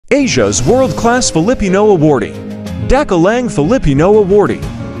Asia's world-class Filipino awardee, Dakalang Filipino awardee,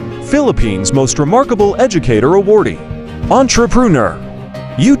 Philippines' most remarkable educator awardee, entrepreneur,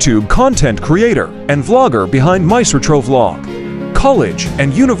 YouTube content creator and vlogger behind Maestro Vlog, college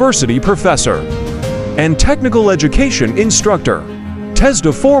and university professor, and technical education instructor,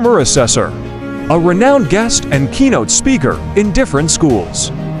 TESDA former assessor, a renowned guest and keynote speaker in different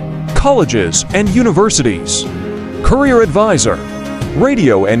schools, colleges and universities, career advisor,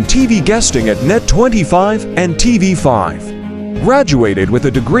 radio and TV guesting at Net25 and TV5, graduated with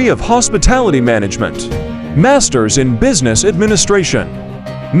a degree of hospitality management, Masters in Business Administration,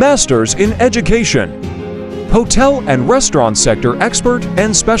 Masters in Education, hotel and restaurant sector expert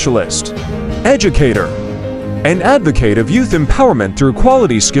and specialist, educator, and advocate of youth empowerment through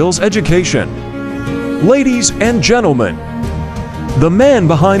quality skills education. Ladies and gentlemen, the man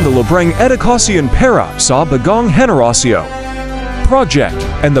behind the Libreng Edukasyon Para sa Bagong Henerasyon project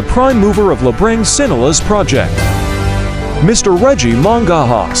and the prime mover of Libreng Sinilas project, Mr. Reggie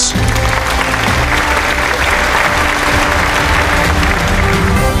Mangahas.